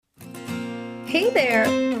Hey there!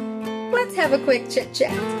 Let's have a quick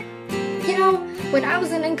chit-chat. When I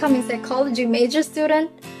was an incoming psychology major student,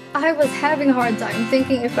 I was having a hard time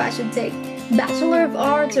thinking if I should take Bachelor of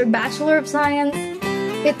Arts or Bachelor of Science.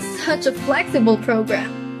 It's such a flexible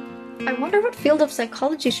program. I wonder what field of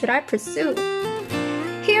psychology should I pursue?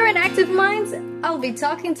 Here in Active Minds, I'll be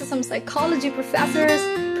talking to some psychology professors,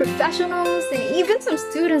 professionals, and even some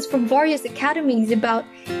students from various academies about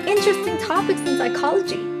interesting topics in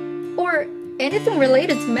psychology, or anything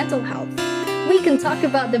related to mental health. We can talk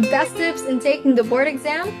about the best tips in taking the board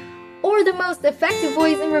exam, or the most effective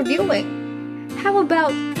ways in reviewing. How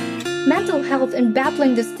about mental health and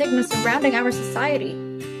battling the stigma surrounding our society?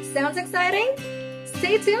 Sounds exciting?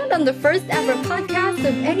 Stay tuned on the first ever podcast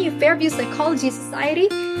of NU Fairview Psychology Society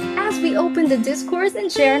as we open the discourse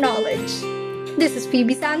and share knowledge. This is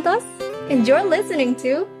Phoebe Santos, and you're listening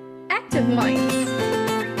to Active Minds.